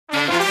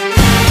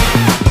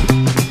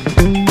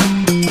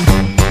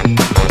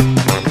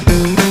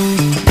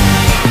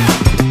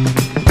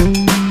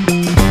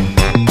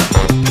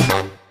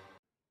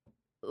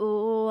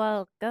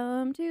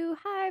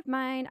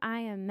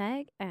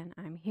Meg, and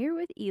I'm here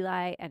with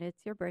Eli, and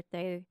it's your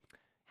birthday.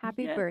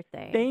 Happy Yeah,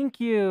 birthday. Thank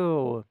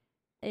you.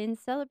 In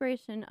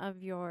celebration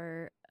of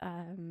your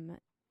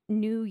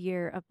new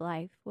year of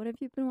life, what have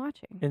you been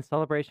watching? In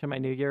celebration of my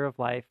new year of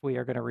life, we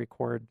are going to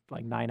record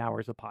like 9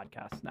 hours of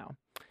podcasts now.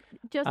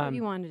 Just what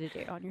you wanted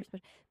to do on your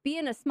special. Be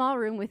in a small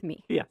room with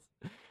me. Yes.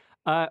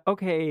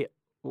 Okay,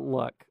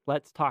 look,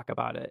 let's talk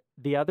about it.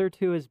 The other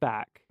two is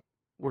back.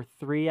 We're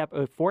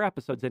 4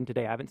 episodes in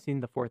today. I haven't seen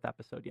the 4th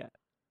episode yet.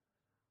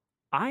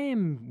 I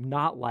am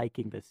not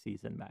liking this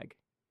season, Meg.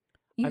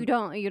 You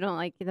don't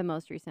like the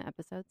most recent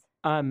episodes?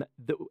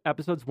 The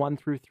episodes 1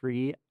 through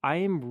 3, I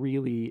am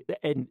really,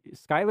 and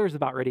Skylar's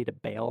about ready to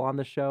bail on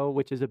the show,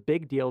 which is a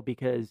big deal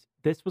because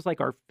this was like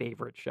our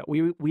favorite show.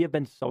 We have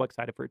been so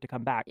excited for it to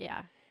come back.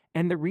 Yeah.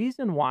 And the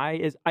reason why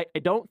is I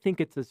don't think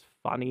it's as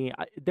funny.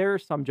 There are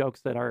some jokes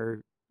that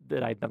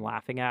I've been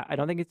laughing at. I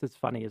don't think it's as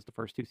funny as the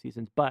first 2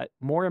 seasons, but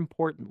more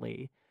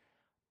importantly,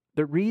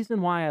 the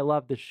reason why I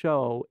love the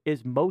show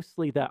is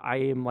mostly that I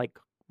am like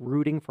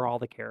rooting for all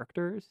the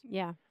characters.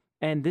 Yeah.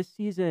 And this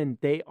season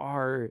they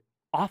are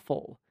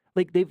awful.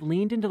 Like they've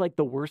leaned into like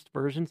the worst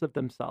versions of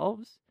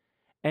themselves.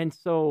 And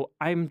so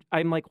I'm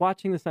like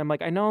watching this, I'm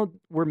like, I know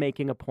we're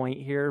making a point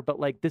here, but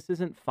like this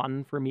isn't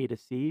fun for me to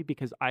see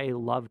because I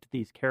loved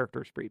these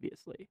characters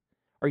previously.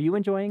 Are you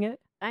enjoying it?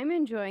 I'm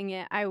enjoying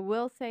it. I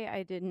will say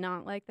I did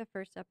not like the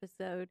first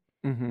episode.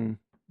 Mm-hmm.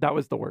 That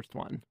was the worst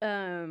one.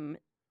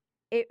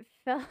 It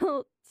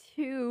felt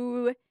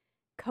too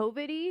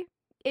COVID-y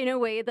in a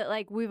way that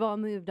like we've all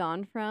moved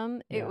on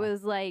from. Yeah. It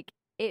was like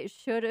it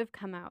should have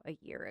come out a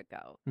year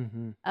ago.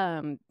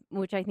 Mm-hmm.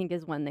 Which I think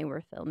is when they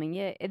were filming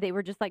it. They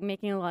were just like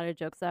making a lot of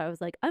jokes that I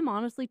was like, I'm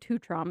honestly too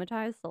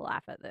traumatized to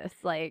laugh at this.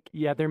 Like,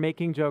 Yeah, they're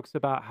making jokes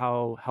about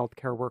how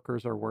healthcare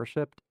workers are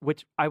worshipped,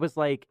 which I was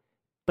like,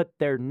 but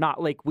they're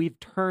not. Like we've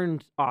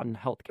turned on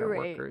healthcare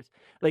Right. workers.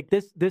 Like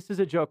this is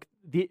a joke.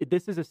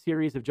 This is a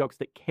series of jokes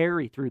that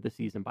carry through the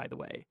season, by the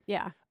way.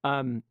 yeah.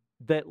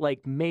 That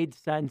like made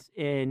sense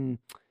in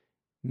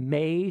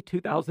May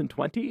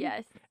 2020.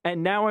 Yes.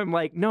 And now I'm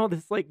like, no,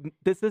 this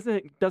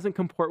doesn't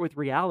comport with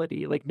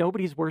reality. Like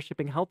nobody's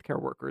worshiping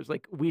healthcare workers.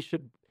 Like we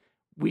should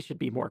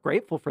be more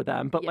grateful for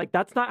them, but Yeah. like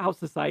that's not how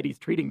society's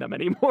treating them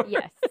anymore.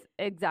 Yes,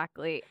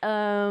 exactly.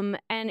 And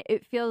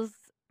it feels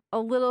a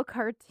little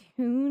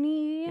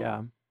cartoony.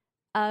 Yeah.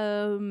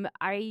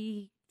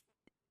 I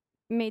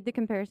made the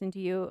comparison to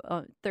you,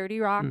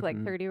 30 Rock. Like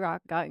Mhm. 30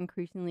 Rock got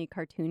increasingly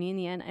cartoony in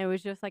the end. It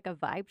was just like a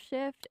vibe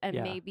shift, and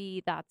Yeah.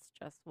 maybe that's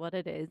just what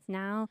it is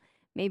now.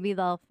 Maybe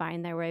they'll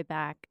find their way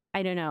back.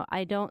 I don't know.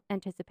 I don't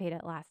anticipate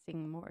it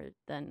lasting more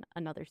than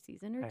another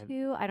season or I-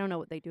 2. I don't know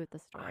what they do with the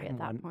story at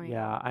that point.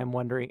 Yeah, I'm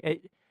wondering.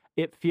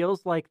 It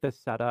feels like the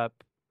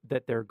setup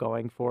that they're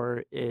going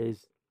for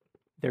is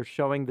they're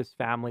showing this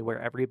family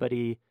where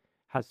everybody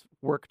has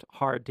worked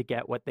hard to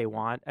get what they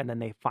want, and then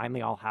they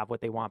finally all have what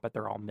they want, but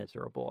they're all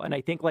miserable. And I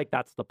think like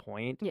that's the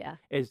point. Yeah.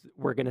 Is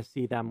we're gonna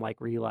see them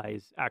like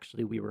realize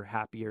actually we were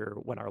happier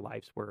when our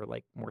lives were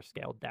like more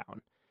scaled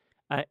down.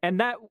 And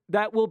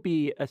that will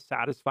be a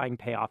satisfying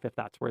payoff if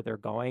that's where they're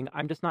going.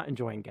 I'm just not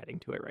enjoying getting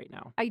to it right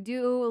now. I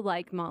do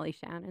like Molly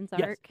Shannon's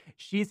arc.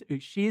 Yes,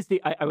 she's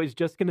the. I was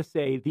just gonna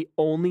say the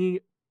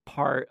only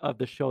part of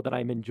the show that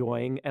I'm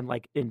enjoying and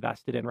like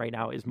invested in right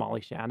now is Molly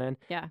Shannon.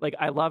 Yeah. Like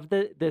I love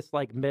that this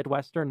like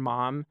Midwestern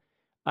mom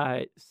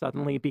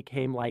suddenly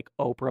became like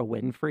Oprah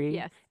Winfrey.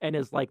 Yes. And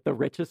is like the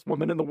richest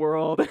woman in the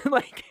world.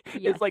 Like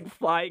Yes. is like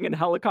flying in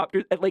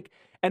helicopters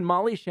and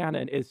Molly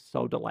Shannon is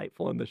so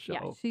delightful in the show.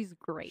 Yeah, she's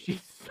great.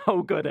 She's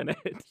so good in it.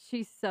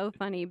 She's so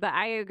funny, but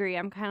I agree.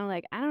 I'm kind of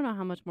like, I don't know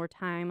how much more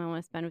time I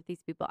want to spend with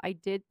these people. I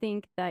did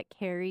think that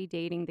Carrie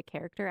dating the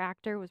character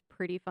actor was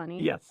pretty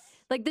funny. Yes.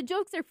 Like the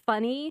jokes are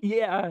funny.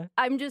 Yeah.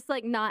 I'm just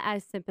like not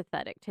as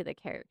sympathetic to the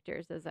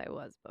characters as I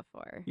was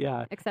before.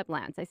 Yeah. Except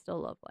Lance. I still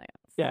love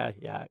Lance.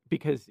 Yeah,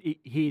 because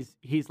he's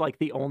like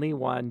the only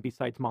one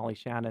besides Molly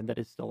Shannon that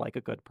is still like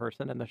a good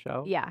person in the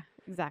show. Yeah,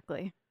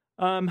 exactly.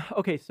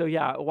 Okay, so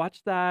yeah,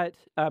 watch that.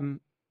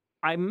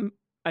 I'm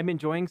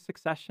enjoying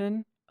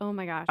Succession. Oh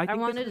my gosh. I I think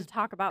this wanted is- to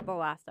talk about the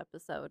last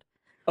episode.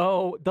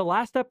 Oh, the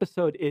last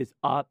episode is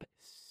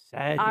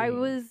upsetting. I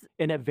was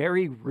in a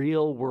very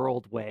real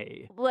world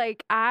way.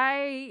 like,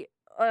 I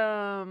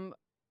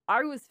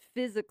was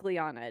physically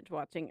on edge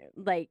watching it.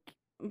 Like,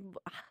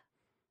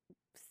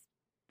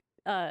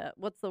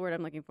 what's the word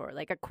I'm looking for?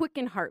 Like a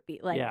quickened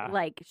heartbeat, Yeah.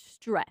 like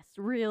stress,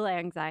 real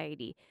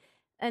anxiety.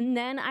 And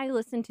then I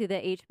listened to the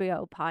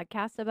HBO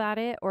podcast about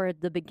it, or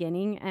the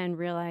beginning, and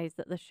realized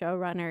that the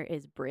showrunner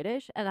is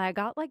British, and I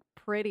got like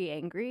pretty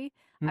angry.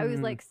 I was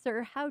Mhm. like,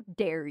 "Sir, how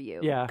dare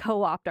you Yeah.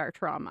 co-opt our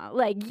trauma?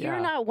 Like, you're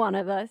Yeah. not one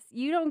of us.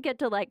 You don't get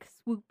to like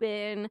swoop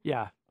in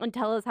Yeah. and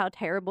tell us how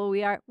terrible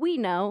we are. We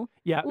know.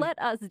 Yeah. Let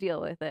us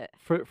deal with it."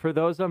 For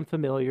those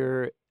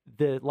unfamiliar,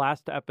 the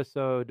last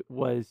episode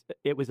was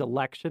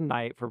election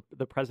night for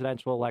the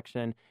presidential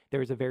election.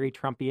 There was a very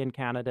Trumpian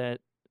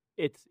candidate.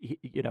 It's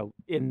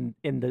in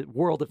the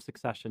world of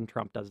Succession,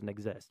 Trump doesn't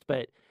exist,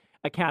 but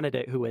a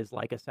candidate who is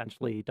like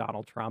essentially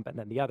Donald Trump, and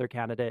then the other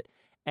candidate,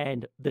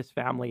 and this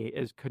family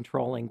is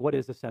controlling what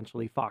is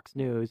essentially Fox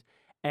News,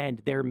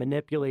 and they're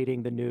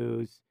manipulating the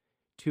news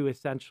to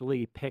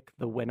essentially pick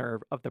the winner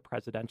of the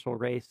presidential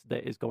race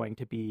that is going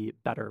to be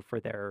better for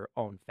their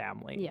own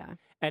family. Yeah.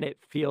 And it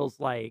feels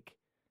like,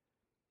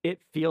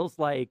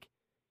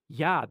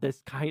 yeah,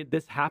 this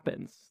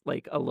happens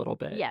like a little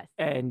bit. Yes.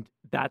 And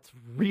that's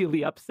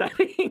really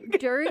upsetting.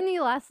 During the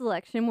last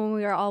election, when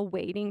we were all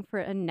waiting for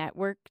a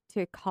network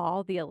to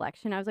call the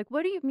election, I was like,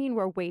 what do you mean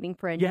we're waiting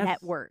for a Yes.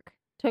 network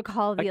to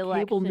call the A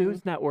election? cable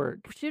news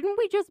network. Shouldn't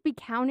we just be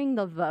counting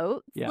the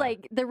votes? Yeah.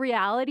 Like, the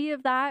reality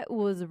of that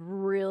was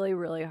really,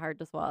 really hard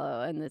to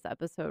swallow. And this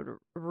episode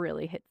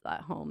really hits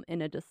that home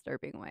in a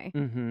disturbing way.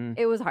 Mm-hmm.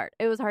 It was hard.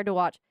 It was hard to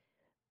watch.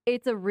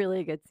 It's a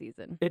really good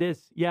season. It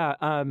is. Yeah.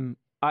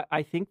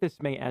 I think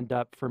this may end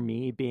up for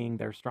me being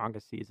their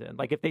strongest season.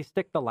 Like if they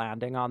stick the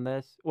landing on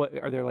this, what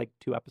are there like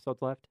 2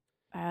 episodes left?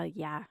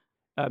 Yeah.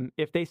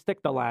 If they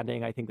stick the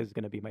landing, I think this is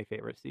going to be my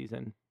favorite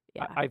season.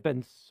 Yeah. I've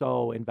been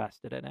so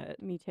invested in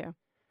it. Me too.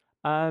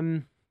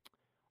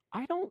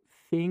 I don't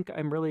think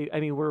I'm really. I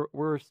mean,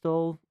 we're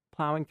still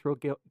plowing through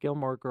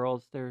Gilmore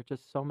Girls. There are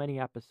just so many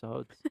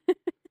episodes.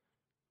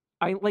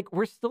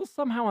 We're still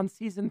somehow on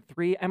season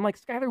 3. I'm like,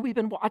 Skylar, we've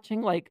been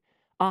watching like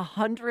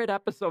 100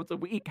 episodes a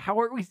week. How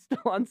are we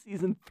still on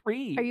season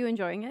 3? Are you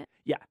enjoying it?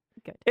 Yeah.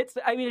 Good. It's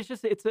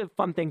a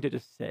fun thing to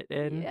just sit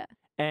in. Yeah.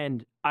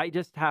 And I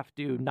just have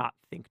to not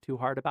think too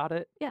hard about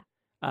it. Yeah.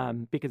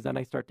 Because then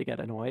I start to get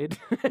annoyed.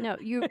 No,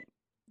 you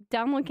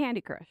download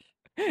Candy Crush.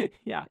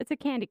 Yeah. It's a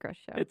Candy Crush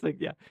show. It's like,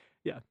 yeah.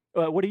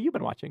 What have you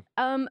been watching?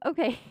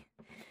 Okay.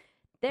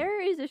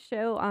 There is a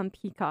show on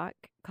Peacock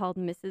called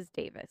Mrs.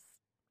 Davis.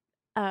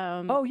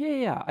 Oh,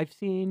 yeah. I've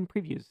seen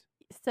previews.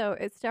 So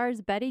it stars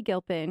Betty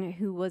Gilpin,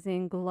 who was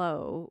in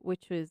Glow,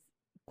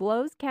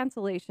 Glow's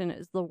cancellation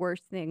is the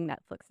worst thing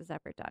Netflix has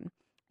ever done.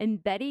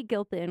 And Betty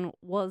Gilpin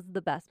was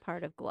the best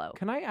part of Glow.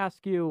 Can I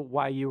ask you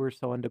why you were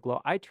so into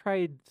Glow? I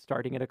tried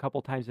starting it a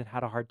couple times and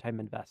had a hard time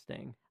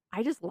investing.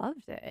 I just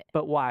loved it.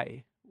 But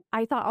why?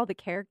 I thought all the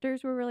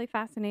characters were really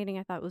fascinating.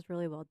 I thought it was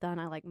really well done.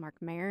 I like Mark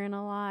Maron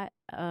a lot.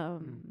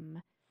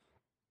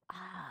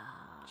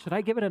 Should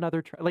I give it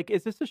another try? Like,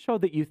 is this a show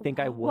that you think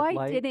I would Why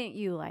like? didn't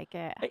you like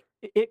it?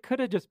 It could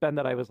have just been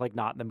that I was like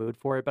not in the mood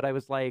for it, but I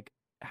was like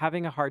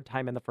having a hard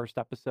time in the first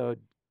episode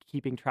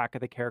keeping track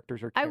of the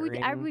characters or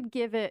caring. I would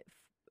give it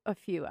a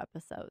few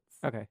episodes.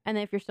 Okay. And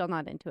if you're still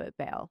not into it,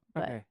 bail.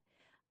 But,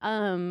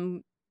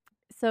 Okay.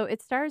 so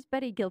it stars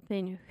Betty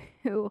Gilpin,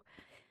 who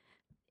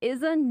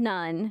is a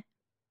nun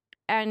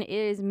and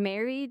is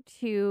married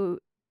to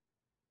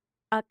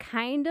a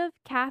kind of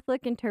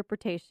Catholic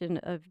interpretation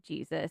of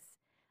Jesus.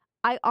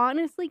 I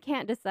honestly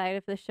can't decide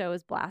if the show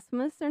is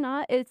blasphemous or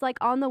not. It's like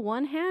on the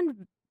one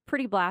hand,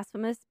 pretty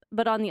blasphemous,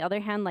 but on the other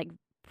hand, like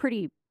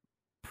pretty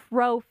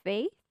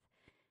pro-faith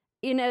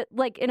in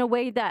a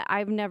way that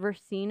I've never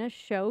seen a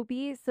show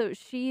be. So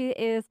she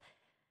is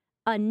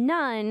a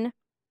nun,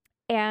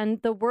 and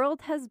the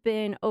world has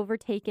been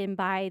overtaken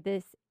by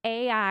this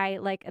AI,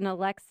 like an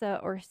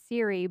Alexa or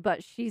Siri,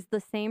 but she's the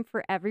same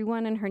for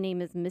everyone, and her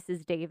name is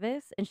Mrs.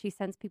 Davis, and she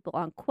sends people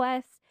on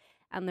quests.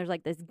 And there's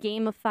like this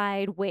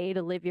gamified way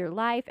to live your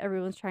life.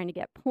 Everyone's trying to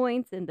get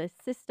points in this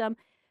system.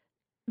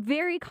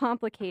 Very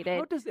complicated.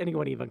 How does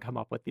anyone even come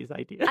up with these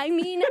ideas? I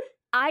mean,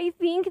 I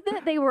think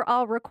that they were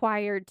all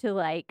required to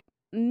like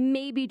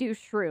maybe do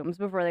shrooms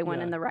before they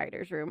went in the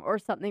writer's room or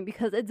something,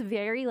 because it's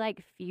very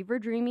like fever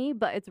dreamy,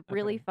 but it's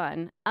really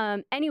fun.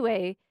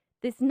 Anyway,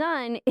 this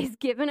nun is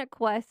given a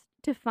quest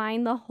to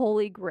find the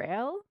Holy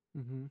Grail.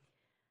 Mm-hmm.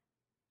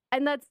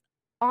 And that's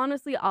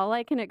honestly all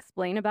I can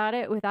explain about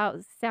it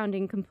without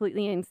sounding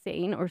completely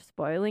insane or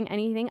spoiling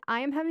anything. I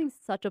am having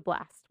such a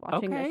blast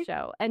watching this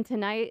show. And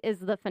tonight is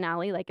the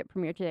finale. Like, it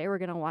premiered today. We're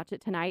going to watch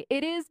it tonight.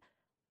 It is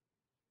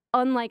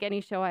unlike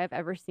any show I have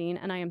ever seen,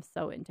 and I am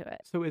so into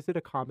it. So is it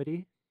a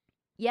comedy?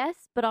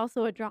 Yes, but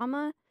also a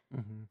drama.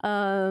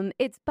 Mm-hmm.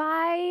 It's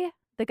by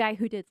the guy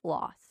who did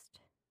Lost.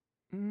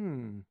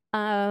 Mm.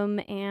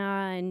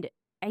 And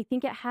I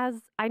think it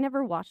has, I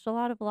never watched a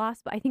lot of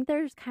Lost, but I think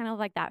there's kind of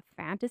like that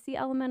fantasy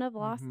element of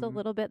Lost a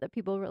little bit that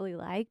people really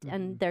liked.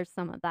 And there's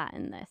some of that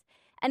in this.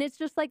 And it's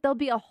just like there'll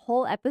be a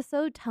whole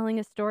episode telling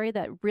a story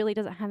that really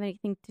doesn't have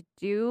anything to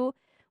do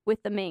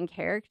with the main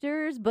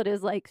characters, but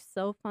is like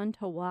so fun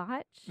to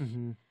watch.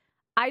 Mm-hmm.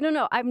 I don't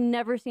know. I've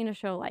never seen a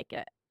show like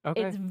it.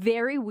 Okay. It's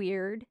very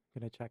weird.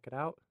 Gonna check it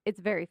out. It's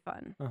very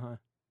fun. Uh-huh.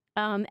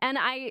 And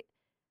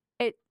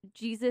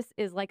Jesus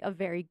is like a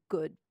very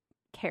good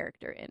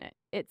character in it.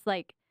 It's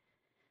like,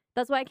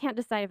 that's why I can't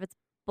decide if it's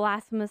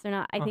blasphemous or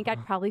not. I think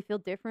I'd probably feel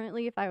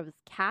differently if I was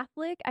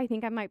Catholic. I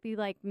think I might be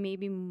like,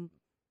 maybe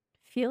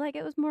feel like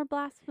it was more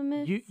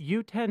blasphemous.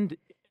 You tend,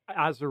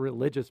 as a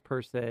religious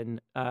person,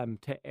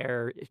 to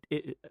err,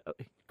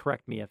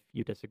 correct me if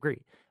you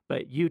disagree,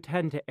 but you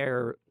tend to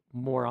err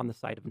more on the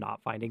side of not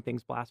finding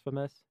things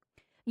blasphemous.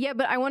 Yeah,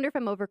 but I wonder if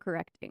I'm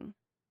overcorrecting.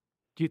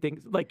 Do you think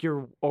like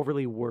you're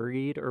overly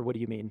worried, or what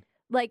do you mean?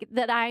 like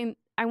that I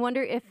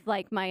wonder if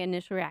like my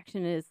initial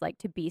reaction is like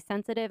to be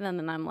sensitive, and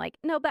then I'm like,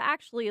 no, but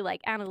actually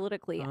like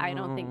analytically, I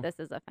don't think Oh, this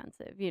is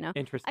offensive, you know? I took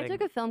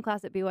interesting. a film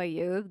class at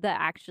BYU that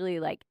actually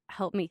like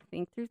helped me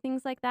think through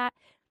things like that.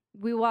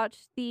 We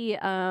watched the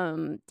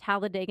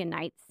Talladega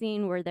Nights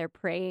scene where they're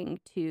praying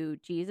to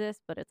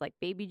Jesus, but it's like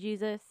baby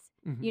Jesus.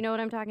 You Mhm. know what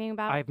I'm talking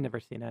about? I've never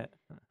seen it.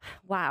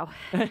 Wow.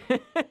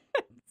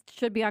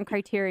 Should be on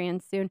Criterion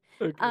soon.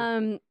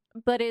 Okay.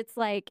 But it's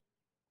like,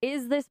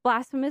 is this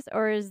blasphemous,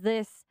 or is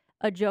this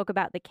a joke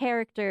about the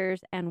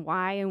characters and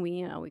why? And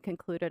we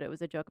concluded it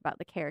was a joke about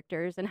the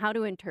characters and how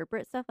to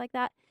interpret stuff like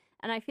that.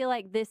 And I feel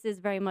like this is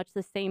very much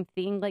the same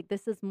thing. Like,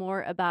 this is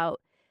more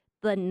about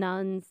the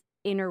nun's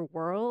inner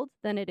world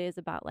than it is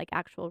about like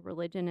actual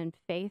religion and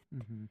faith.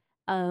 Mhm.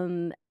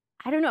 Um,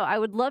 I don't know. I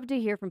would love to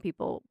hear from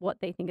people what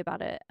they think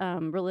about it,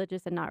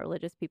 religious and not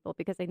religious people,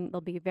 because I think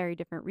there'll be very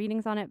different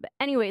readings on it. But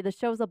anyway, the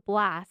show's a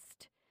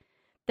blast.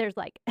 There's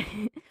like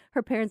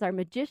her parents are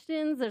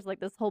magicians. There's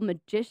like this whole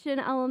magician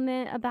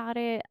element about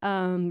it.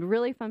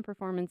 Really fun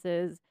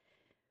performances,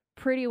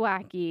 pretty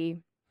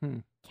wacky. Hmm.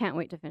 Can't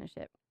wait to finish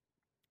it.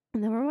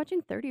 And then we're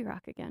watching 30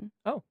 Rock again.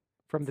 Oh,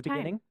 from the It's time.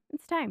 beginning?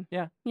 It's time.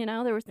 Yeah. You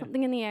know, there was Yeah.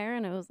 something in the air,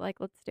 and it was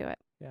like, let's do it.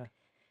 Yeah.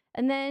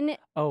 And then,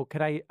 Oh,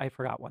 I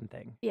forgot one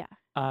thing. yeah.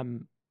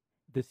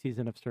 This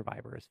season of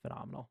Survivor is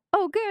phenomenal.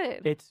 Oh,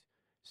 good. It's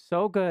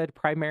so good,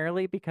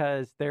 primarily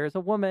because there's a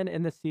woman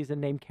in this season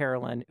named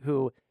Carolyn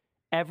who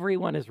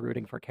everyone is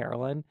rooting for.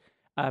 Carolyn.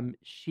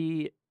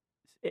 She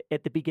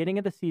at the beginning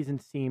of the season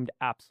seemed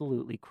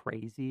absolutely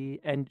crazy,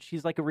 and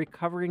she's like a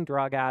recovering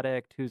drug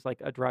addict who's like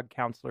a drug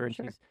counselor, and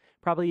Sure. she's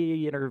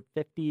probably in her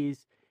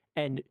 50s,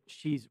 and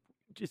she's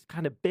just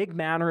kind of big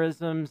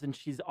mannerisms, and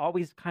she's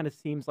always kind of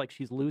seems like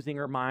she's losing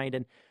her mind,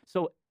 and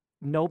so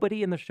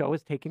nobody in the show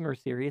is taking her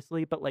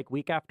seriously, but like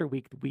week after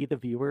week, we the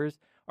viewers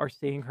are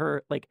seeing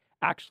her like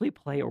actually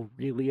play a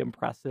really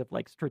impressive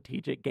like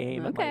strategic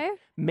game and Okay. like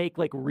make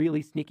like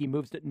really sneaky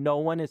moves that no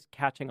one is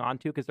catching on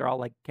to because they're all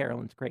like,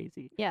 Carolyn's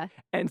crazy. Yeah.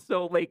 And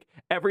so like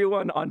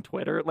everyone on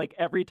Twitter, like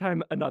every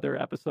time another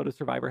episode of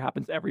Survivor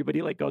happens,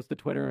 everybody like goes to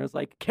Twitter and is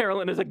like,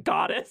 Carolyn is a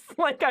goddess.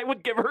 Like I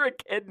would give her a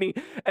kidney.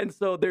 And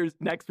so there's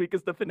next week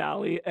is the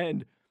finale,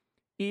 and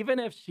even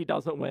if she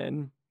doesn't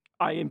win,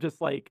 I am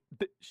just like,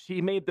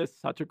 she made this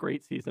such a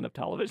great season of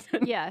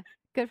television. Yeah.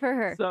 Good for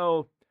her.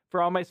 So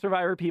for all my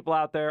Survivor people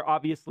out there,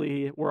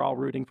 obviously we're all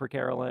rooting for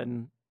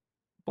Carolyn.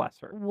 Bless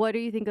her. What do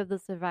you think of the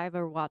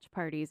Survivor watch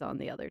parties on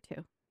the other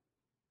two?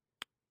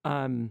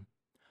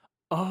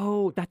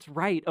 Oh, that's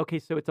right. Okay,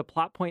 so it's a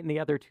plot point in the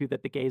other two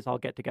that the gays all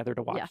get together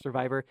to watch Yeah.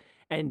 Survivor.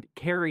 And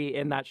Carrie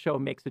in that show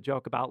makes a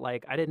joke about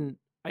like,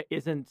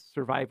 isn't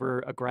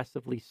Survivor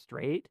aggressively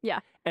straight? Yeah.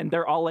 And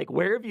they're all like,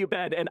 where have you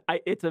been? And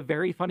it's a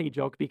very funny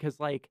joke because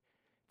like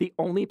the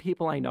only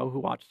people I know who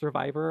watch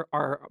Survivor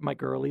are my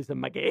girlies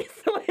and my gays.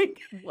 Like,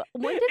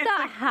 When did it's that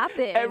like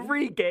happen?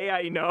 every gay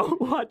I know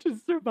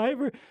watches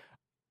Survivor.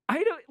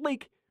 I don't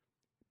like,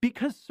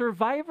 because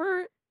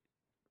Survivor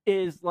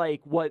is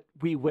like what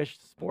we wish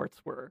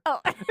sports were. Oh.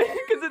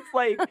 Because it's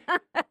like,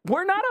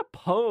 we're not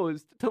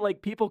opposed to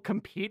like people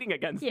competing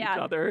against Yeah. each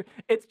other.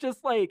 It's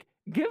just like,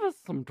 give us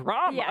some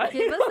drama. Yeah,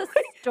 give us Like, a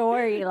give us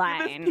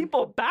storyline.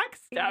 people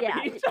backstabbing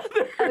Yeah. each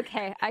other.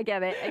 Okay, I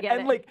get it.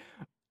 And like,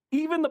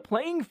 even the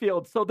playing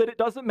field, so that it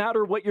doesn't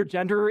matter what your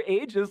gender or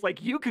age is,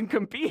 like you can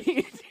compete.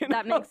 You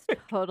That know? makes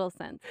total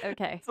sense.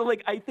 Okay. So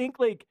like I think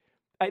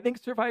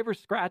Survivor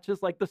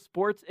scratches like the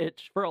sports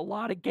itch for a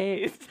lot of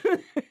gays.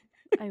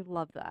 I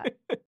love that.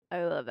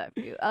 I love that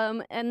for you.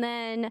 And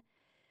then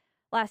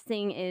last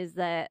thing is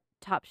that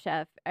Top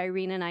Chef,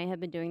 Irene and I have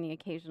been doing the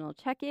occasional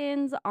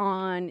check-ins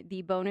on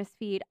the bonus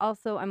feed.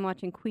 Also, I'm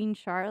watching Queen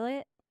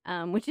Charlotte,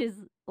 which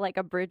is like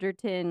a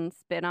Bridgerton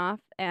spinoff,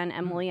 and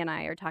Emily and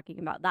I are talking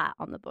about that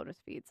on the bonus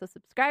feed. So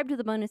subscribe to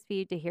the bonus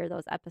feed to hear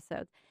those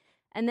episodes.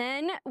 And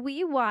then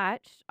we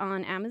watched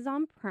on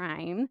Amazon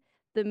Prime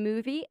the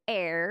movie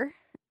Air,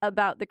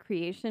 about the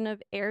creation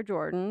of Air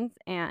Jordans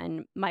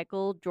and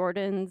Michael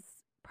Jordan's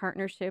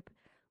partnership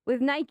with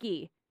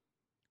Nike.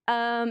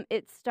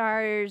 It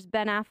stars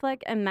Ben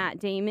Affleck and Matt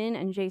Damon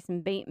and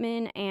Jason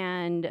Bateman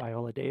and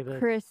Viola Davis.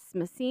 Chris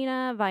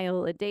Messina,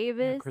 Viola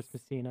Davis. Yeah, Chris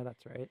Messina,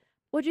 that's right.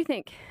 What'd you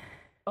think?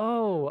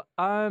 Oh,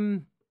 I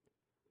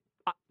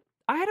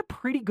had a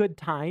pretty good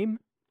time.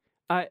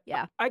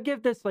 Yeah. I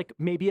give this like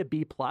maybe a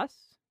B plus.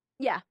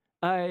 Yeah.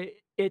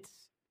 It's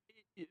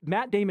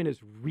Matt Damon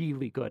is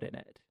really good in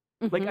it.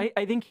 Like Mhm.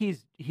 I think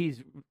he's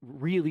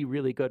really,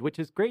 really good, which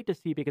is great to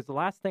see because the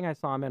last thing I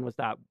saw him in was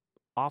that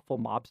awful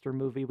mobster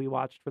movie we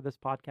watched for this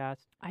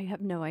podcast. I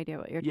have no idea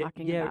what you're Yeah,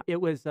 talking yeah, about.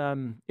 it was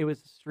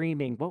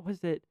streaming. What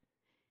was it?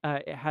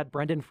 It had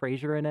Brendan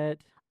Fraser in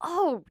it.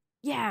 Oh,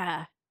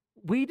 yeah.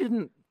 We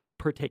didn't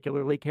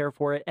particularly care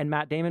for it, and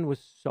Matt Damon was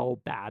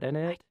so bad in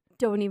it.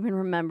 Don't even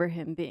remember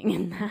him being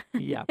in that.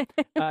 Yeah,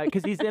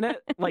 because he's in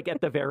it like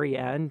at the very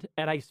end,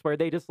 and I swear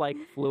they just like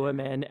flew him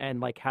in and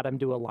like had him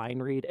do a line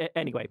read.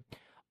 Anyway,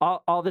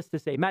 all this to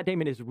say, Matt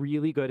Damon is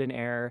really good in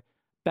Air.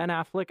 Ben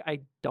Affleck, I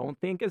don't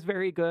think is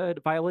very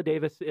good. Viola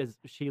Davis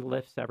she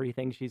lifts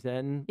everything she's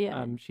in.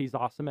 Yeah. She's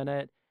awesome in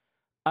it.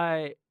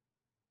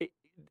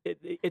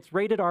 It's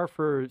rated R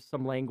for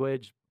some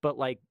language, but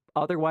like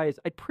otherwise,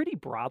 I'd pretty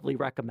broadly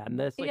recommend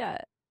this. Like, Yeah.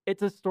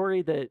 it's a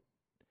story that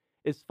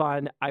is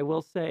fun. I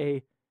will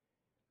say,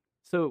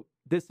 so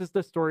this is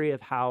the story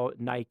of how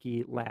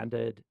Nike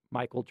landed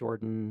Michael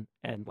Jordan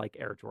and like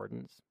Air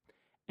Jordans.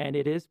 And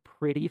it is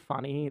pretty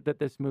funny that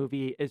this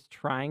movie is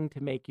trying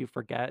to make you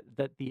forget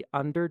that the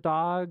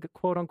underdog,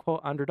 quote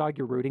unquote underdog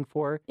you're rooting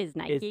for Is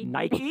Nike. is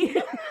Nike.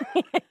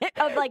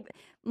 Of like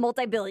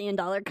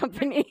multi-billion-dollar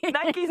company.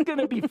 Nike's going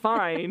to be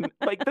fine.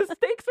 Like the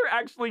stakes are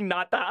actually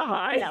not that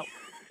high. No.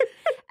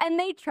 And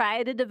they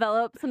try to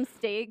develop some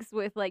stakes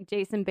with like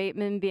Jason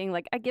Bateman being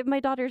like, I give my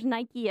daughter's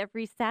Nike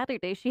every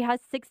Saturday. She has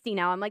 60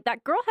 now. I'm like,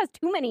 that girl has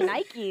too many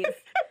Nikes.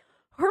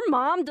 Her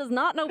mom does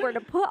not know where to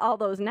put all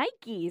those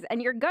Nikes,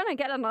 and you're going to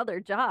get another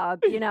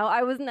job. You know,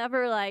 I was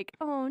never like,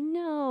 oh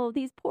no,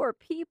 these poor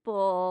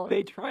people.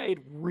 They tried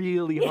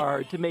really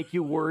hard to make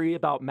you worry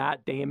about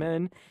Matt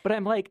Damon, but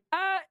I'm like,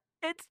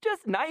 it's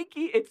just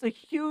Nike. It's a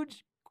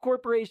huge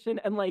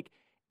corporation, and like,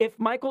 if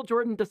Michael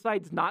Jordan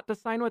decides not to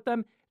sign with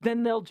them,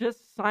 then they'll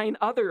just sign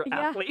other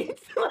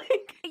athletes.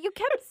 Like, you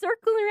kept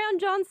circling around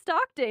John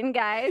Stockton,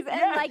 guys.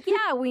 And like,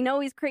 yeah, we know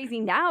he's crazy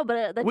now, but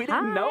at the we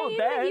time, didn't know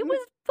then. he was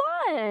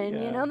fun.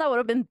 You know, that would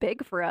have been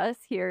big for us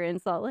here in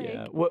Salt Lake.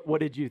 Yeah. What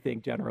did you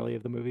think generally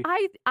of the movie?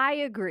 I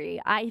agree.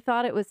 I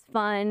thought it was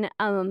fun.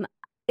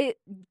 It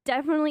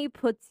definitely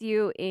puts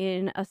you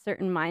in a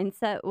certain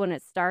mindset when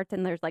it starts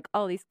and there's like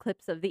all these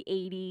clips of the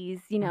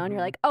 80s, you know, and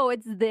you're like, oh,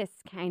 it's this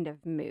kind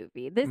of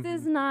movie. This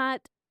is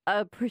not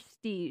a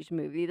prestige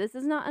movie. This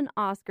is not an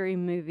Oscar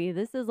movie.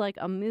 This is like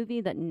a movie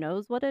that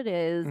knows what it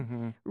is,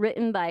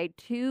 written by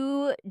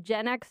two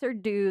Gen Xer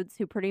dudes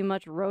who pretty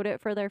much wrote it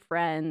for their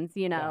friends.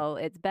 You know,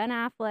 it's Ben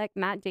Affleck,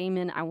 Matt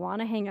Damon. I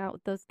want to hang out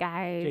with those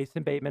guys.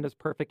 Jason Bateman is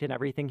perfect in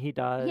everything he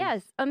does.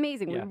 Yes,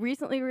 amazing. Yeah. We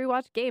recently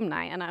rewatched Game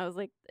Night, and I was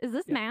like, is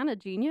this man a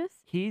genius?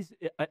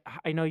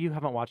 I know you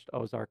haven't watched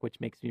Ozark, which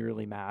makes me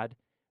really mad,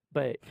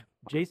 but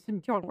Jason...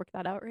 Do you want to work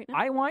that out right now?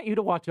 I want you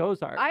to watch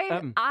Ozark.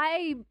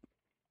 I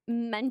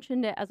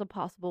mentioned it as a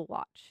possible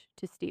watch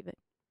to Steven.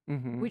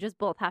 We just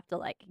both have to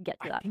like get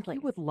to that I think place.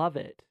 you would love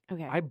it.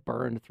 Okay. I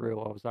burned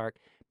through Ozark,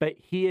 but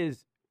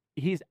he's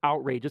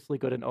outrageously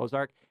good in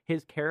Ozark.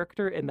 His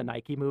character in the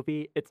Nike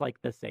movie, it's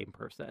like the same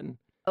person.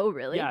 Oh,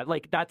 really? Yeah,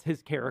 like that's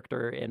his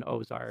character in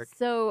Ozark.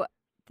 So,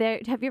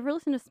 have you ever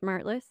listened to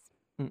Smartless?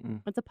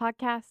 Mm-mm. It's a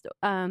podcast,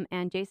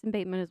 and Jason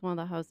Bateman is one of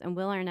the hosts, and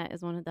Will Arnett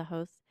is one of the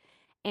hosts,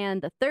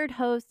 and the third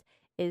host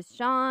is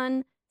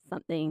Sean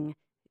something.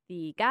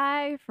 The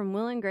guy from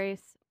Will and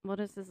Grace, what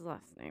is his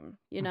last name?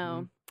 You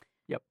know?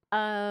 Yep.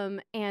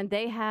 And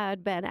they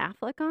had Ben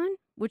Affleck on,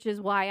 which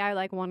is why I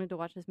like wanted to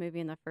watch this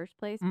movie in the first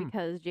place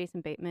because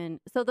Jason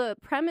Bateman. So the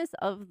premise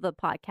of the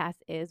podcast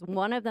is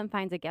one of them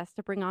finds a guest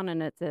to bring on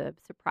and it's a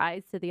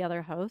surprise to the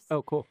other host.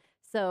 Oh, cool.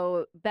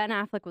 So Ben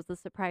Affleck was the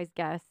surprise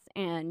guest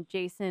and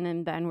Jason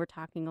and Ben were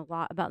talking a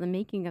lot about the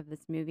making of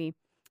this movie.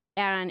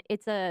 And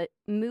it's a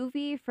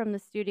movie from the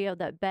studio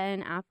that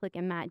Ben Affleck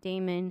and Matt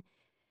Damon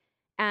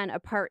and a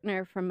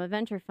partner from a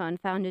venture fund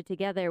founded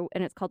together,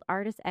 and it's called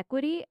Artist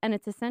Equity, and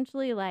it's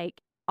essentially like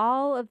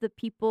all of the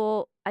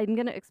people, I'm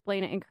going to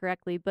explain it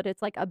incorrectly, but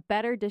it's like a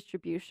better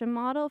distribution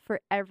model for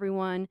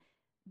everyone,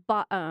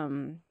 but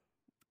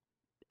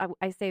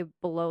I say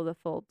below the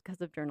fold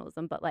because of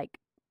journalism, but like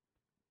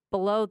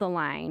below the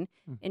line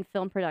in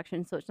film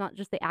production, so it's not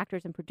just the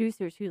actors and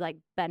producers who like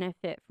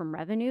benefit from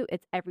revenue,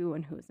 it's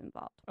everyone who's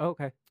involved.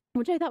 Okay.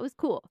 Which I thought was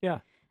cool. Yeah.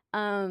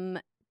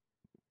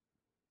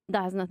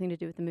 That has nothing to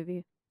do with the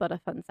movie, but a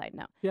fun side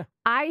note. Yeah.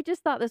 I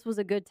just thought this was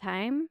a good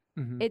time.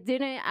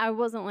 I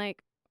wasn't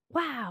like,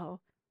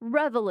 wow,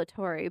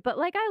 revelatory. But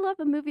like, I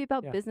love a movie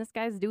about business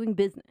guys doing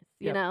business.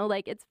 You know,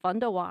 like it's fun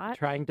to watch.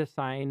 Trying to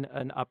sign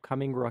an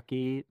upcoming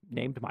rookie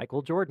named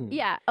Michael Jordan.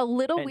 Yeah. A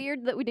little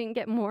weird that we didn't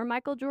get more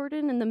Michael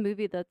Jordan in the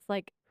movie that's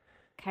like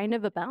kind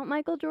of about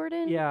Michael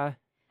Jordan. Yeah.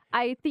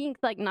 I think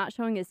like not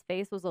showing his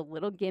face was a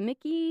little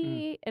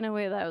gimmicky in a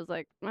way that I was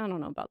like, I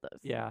don't know about this.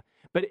 Yeah.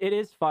 But it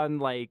is fun,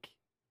 like,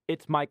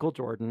 it's Michael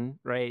Jordan,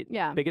 right?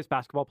 Yeah. Biggest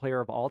basketball player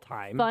of all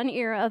time. Fun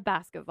era of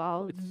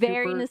basketball. It's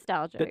very super-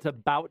 nostalgic. That's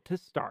about to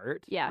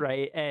start. Yeah.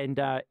 Right. And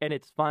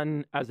it's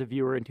fun as a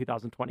viewer in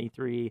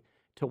 2023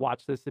 to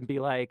watch this and be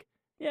like,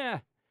 yeah,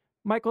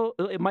 Michael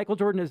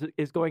Jordan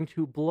is going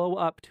to blow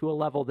up to a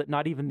level that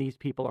not even these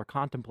people are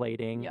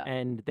contemplating. Yeah.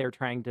 And they're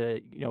trying to,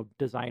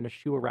 design a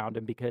shoe around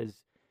him because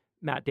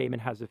Matt Damon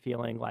has a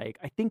feeling like,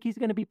 I think he's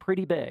going to be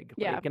pretty big.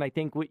 Yeah. And I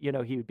think,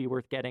 he would be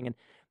worth getting. And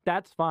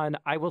that's fun.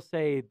 I will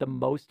say the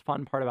most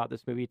fun part about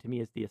this movie to me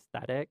is the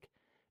aesthetic.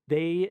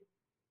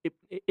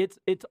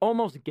 It's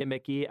almost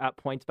gimmicky at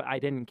points, but I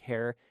didn't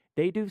care.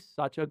 They do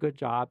such a good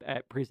job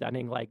at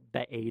presenting like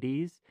the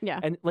 80s. Yeah.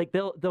 And like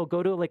they'll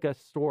go to like a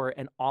store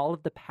and all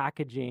of the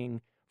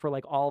packaging for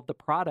like all of the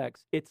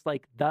products, it's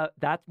like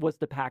that was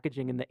the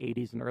packaging in the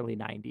 80s and early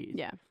 90s.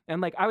 Yeah.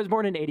 And like I was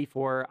born in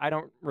 84. I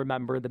don't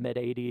remember the mid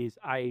 80s.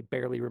 I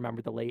barely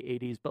remember the late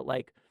 80s, but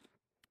like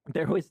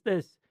there was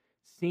this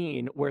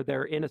scene where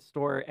they're in a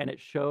store and it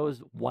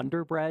shows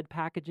Wonder Bread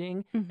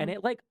packaging and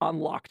it like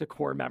unlocked a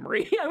core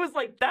memory. I was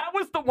like, that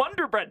was the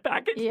Wonder Bread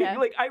packaging. Yeah.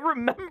 Like I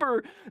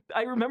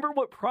remember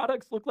what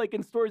products look like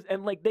in stores,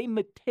 and like they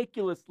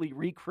meticulously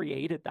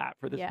recreated that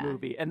for this Yeah.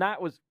 movie. And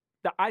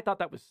I thought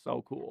that was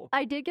so cool.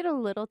 I did get a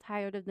little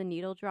tired of the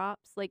needle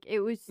drops. Like it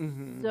was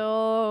Mhm.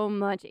 so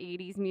much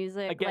 80s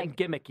music. Again, like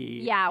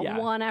gimmicky. yeah,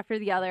 one after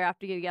the other,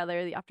 after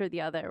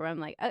the other. Where I'm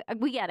like,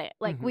 we get it.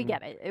 Like we Mhm.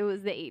 get it. It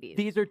was the 80s.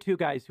 These are two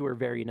guys who are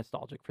very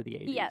nostalgic for the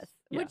 80s. Yes.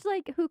 Yeah. Which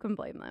like who can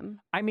blame them?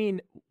 I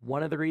mean,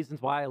 one of the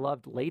reasons why I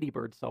loved Lady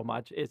Bird so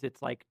much is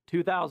it's like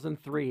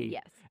 2003.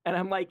 Yes. And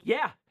I'm like,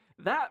 yeah,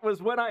 that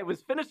was when I was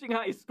finishing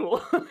high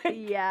school. Like,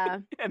 Yeah.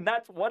 And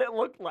that's what it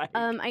looked like.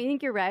 I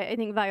think you're right. I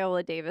think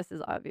Viola Davis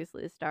is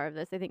obviously the star of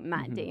this. I think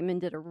Matt Mhm. Damon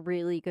did a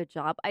really good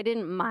job. I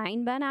didn't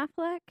mind Ben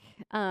Affleck.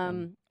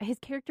 His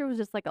character was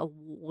just like a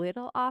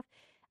little off.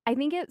 I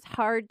think it's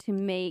hard to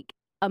make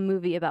a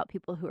movie about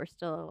people who are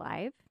still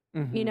alive,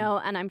 you Mhm. know,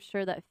 and I'm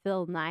sure that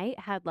Phil Knight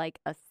had like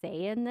a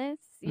say in this,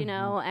 you Mhm.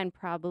 know, and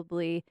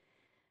probably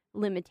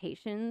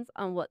limitations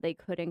on what they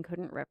could and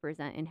couldn't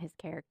represent in his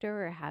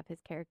character or have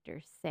his character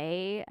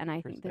say. And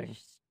I think the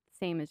Interesting.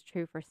 same is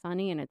true for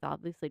Sonny, and it's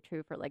obviously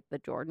true for like the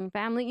Jordan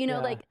family. You know,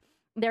 Yeah. like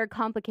there are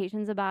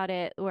complications about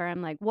it where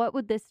I'm like, what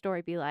would this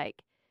story be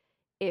like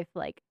if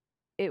like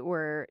it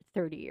were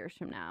 30 years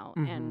from now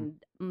Mhm.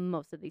 and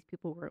most of these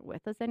people weren't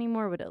with us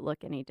anymore? Would it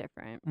look any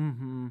different?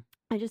 Mm-hmm.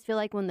 I just feel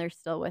like when they're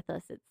still with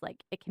us, it's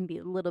like it can be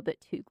a little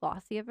bit too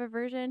glossy of a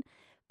version.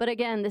 But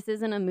again, this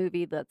isn't a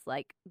movie that's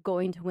like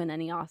going to win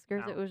any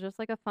Oscars. No. It was just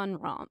like a fun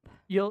romp.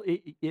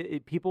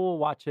 People will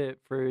watch it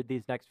for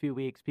these next few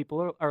weeks.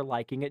 People are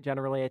liking it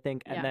generally, I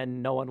think, and Yeah.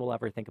 then no one will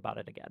ever think about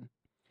it again.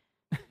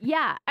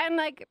 Yeah, and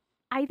like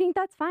I think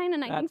that's fine,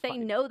 and I think That's they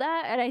fine. know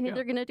that, and I think Yeah.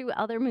 they're gonna do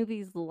other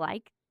movies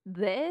like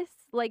this.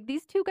 Like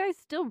these two guys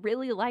still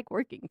really like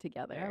working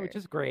together. Yeah, which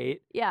is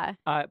great. Yeah.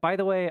 By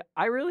the way,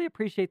 I really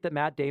appreciate that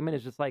Matt Damon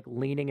is just like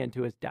leaning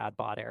into his dad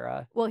bod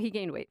era. Well, he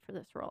gained weight for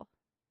this role.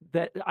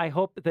 That I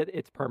hope that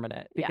it's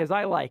permanent Yeah. because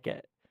I like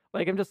it.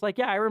 Like I'm just like,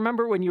 yeah, I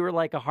remember when you were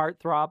like a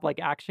heartthrob, like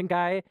action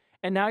guy,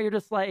 and now you're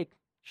just like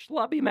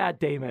schlubby Matt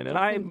Damon, and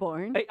Jason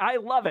Bourne. I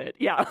love it.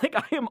 Yeah, like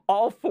I am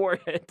all for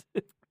it.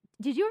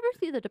 Did you ever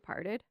see The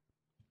Departed?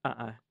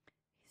 Uh-uh.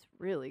 He's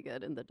really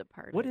good in The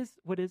Departed.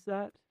 What is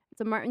that?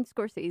 It's a Martin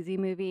Scorsese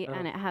movie,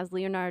 and Ugh. it has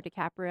Leonardo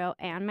DiCaprio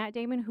and Matt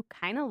Damon, who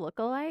kind of look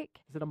alike.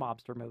 Is it a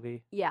mobster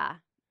movie? Yeah.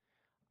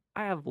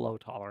 I have low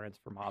tolerance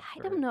for mobster.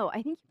 I don't know.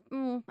 I think,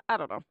 I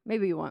don't know.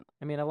 Maybe you won't.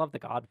 I mean, I love The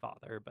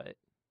Godfather, but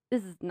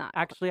This is not.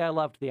 actually, I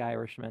loved The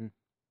Irishman.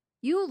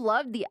 You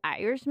loved The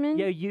Irishman?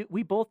 Yeah,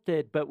 we both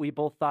did, but we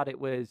both thought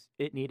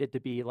it needed to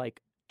be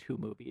like 2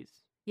 movies.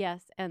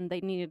 Yes, and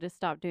they needed to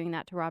stop doing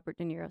that to Robert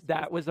De Niro's face.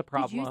 That was a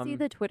problem. Did you see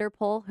the Twitter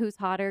poll? Who's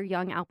hotter,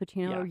 young Al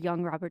Pacino Yeah. or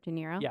young Robert De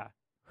Niro? Yeah,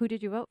 Who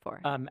did you vote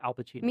for? Al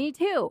Pacino. Me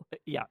too.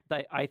 Yeah,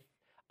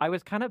 I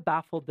was kind of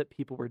baffled that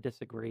people were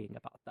disagreeing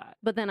about that.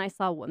 But then I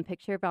saw one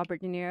picture of Robert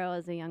De Niro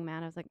as a young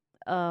man. I was like,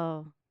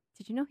 oh,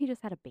 did you know he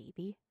just had a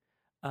baby?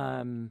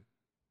 Um,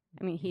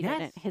 I mean, he yes,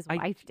 didn't. His I-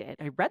 wife did.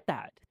 I read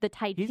that. The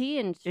Tai he's Chi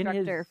in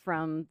instructor his-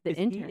 from The Is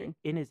he Intern.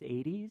 in his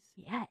 80s?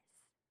 Yes.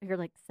 You're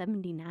like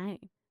 79.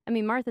 I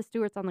mean, Martha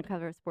Stewart's on the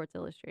cover of Sports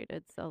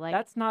Illustrated. So, like,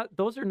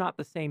 Those are not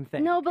the same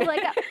thing. no, but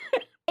like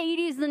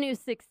 80's the new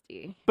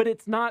 60. But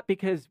it's not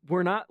because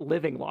we're not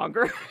living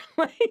longer.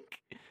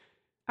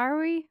 Are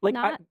we? Like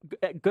Not?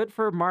 good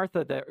for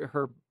Martha that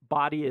her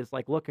body is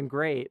like looking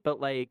great, but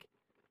like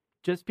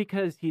just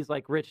because he's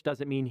like rich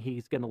doesn't mean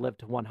he's going to live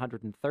to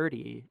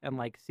 130 and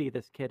like see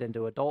this kid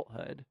into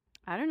adulthood.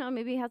 I don't know.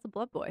 Maybe he has a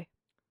blood boy.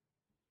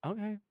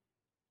 Okay.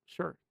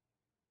 Sure.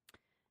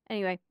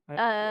 Anyway,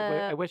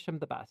 I wish him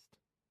the best.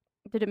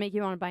 did it make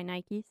you want to buy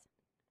Nikes?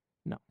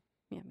 No.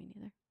 Yeah, me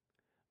neither.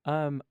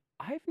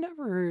 I've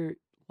never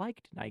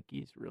liked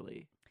Nikes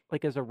really,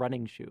 like as a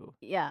running shoe.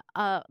 Yeah.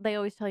 They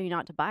always tell you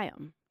not to buy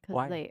them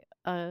Why?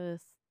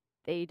 because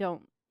they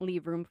don't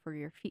leave room for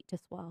your feet to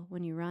swell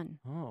when you run.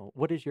 Oh,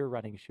 what is your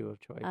running shoe of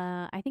choice?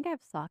 I think I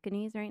have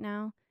Sauconys right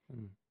now.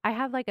 Mm. I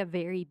have like a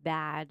very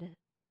bad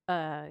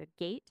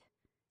gait,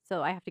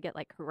 so I have to get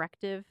like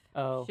corrective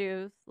Oh.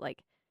 shoes.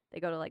 Like they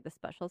go to like the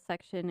special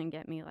section and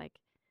get me like,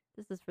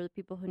 this is for the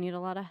people who need a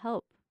lot of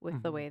help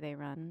with the Mhm. way they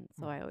run.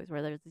 So Mm. I always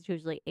wear those. It's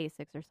usually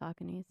Asics or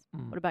Sauconys.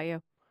 Mm. What about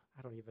you?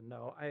 I don't even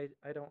know. I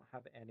don't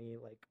have any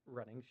like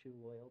running shoe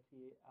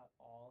loyalty at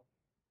all.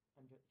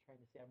 I'm just trying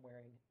to see.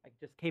 I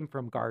just came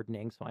from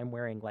gardening, so I'm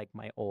wearing like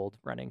my old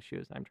running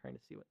shoes. I'm trying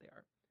to see what they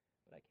are,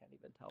 but I can't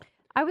even tell.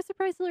 I was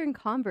surprised to learn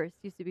Converse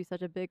used to be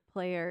such a big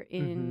player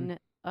in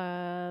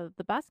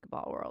the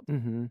basketball world.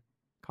 Mm-hmm.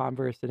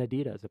 Converse and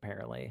Adidas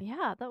apparently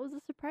Yeah, that was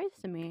a surprise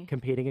to me.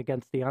 competing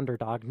against the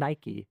underdog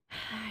Nike.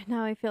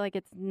 Now I feel like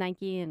it's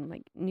Nike and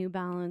like New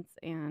Balance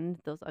and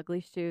those ugly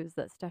shoes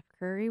that Steph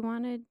Curry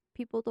wanted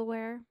people to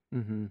wear.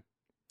 Mm-hmm.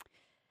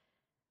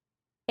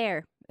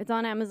 Air. It's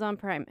on Amazon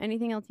Prime.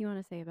 Anything else you want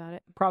to say about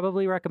it?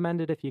 Probably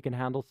recommend it if you can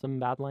handle some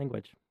bad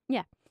language.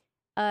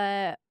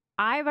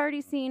 I've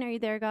already seen Are You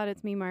There, God?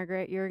 It's Me,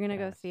 Margaret. You're going to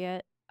go Yes. see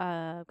it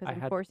because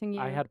I'm forcing you.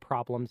 I had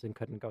problems and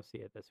couldn't go see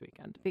it this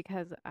weekend.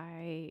 Because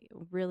I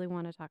really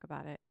want to talk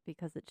about it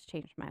because it's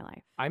changed my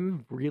life.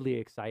 I'm really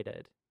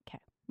excited. Okay.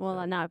 Well,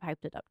 So- now I've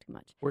hyped it up too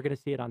much. We're going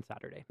to see it on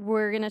Saturday.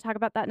 We're going to talk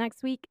about that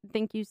next week.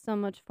 Thank you so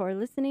much for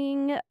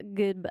listening.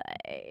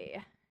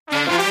 Goodbye.